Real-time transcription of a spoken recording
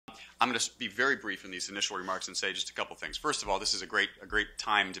I'm going to be very brief in these initial remarks and say just a couple things. First of all, this is a great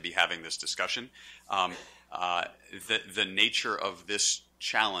time to be having this discussion. The nature of this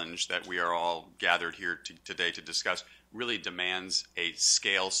challenge that we are all gathered here today to discuss really demands a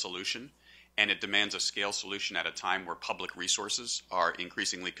scale solution, and it demands a scale solution at a time where public resources are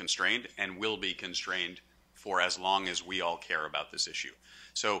increasingly constrained and will be constrained for as long as we all care about this issue.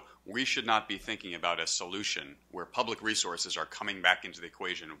 So we should not be thinking about a solution where public resources are coming back into the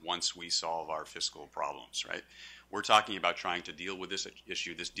equation once we solve our fiscal problems, right? We're talking about trying to deal with this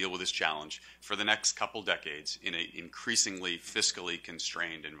issue, deal with this challenge for the next couple decades in an increasingly fiscally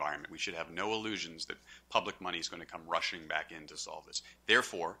constrained environment. We should have no illusions that public money is going to come rushing back in to solve this.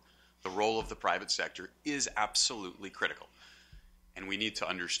 Therefore, the role of the private sector is absolutely critical. And we need to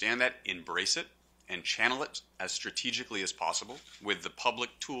understand that, embrace it, and channel it as strategically as possible with the public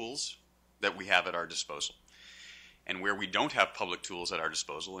tools that we have at our disposal. And where we don't have public tools at our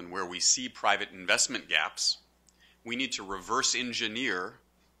disposal and where we see private investment gaps, we need to reverse engineer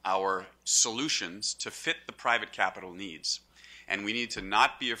our solutions to fit the private capital needs. And we need to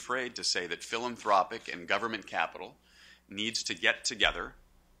not be afraid to say that philanthropic and government capital needs to get together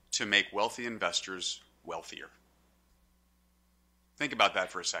to make wealthy investors wealthier. Think about that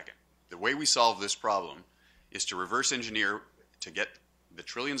for a second. The way we solve this problem is to reverse engineer to get the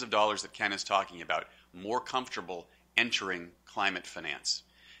trillions of dollars that Ken is talking about more comfortable entering climate finance.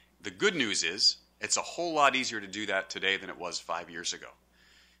 The good news is it's a whole lot easier to do that today than it was 5 years ago.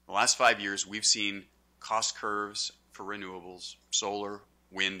 In the last 5 years, we've seen cost curves for renewables, solar,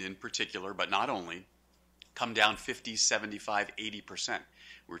 wind in particular, but not only, come down 50, 75, 80%.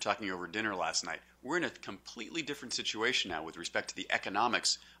 We were talking over dinner last night. We're in a completely different situation now with respect to the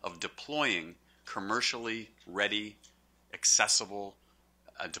economics of deploying commercially ready, accessible,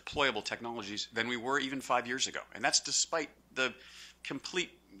 deployable technologies than we were even 5 years ago. And that's despite the complete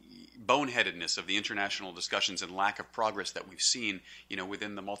boneheadedness of the international discussions and lack of progress that we've seen,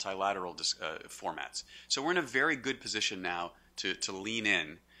 within the multilateral formats. So we're in a very good position now to lean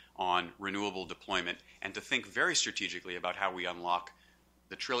in on renewable deployment and to think very strategically about how we unlock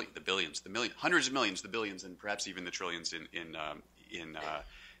the billions, the millions, hundreds of millions, the billions, and perhaps even the trillions in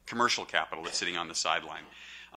commercial capital that's sitting on the sideline.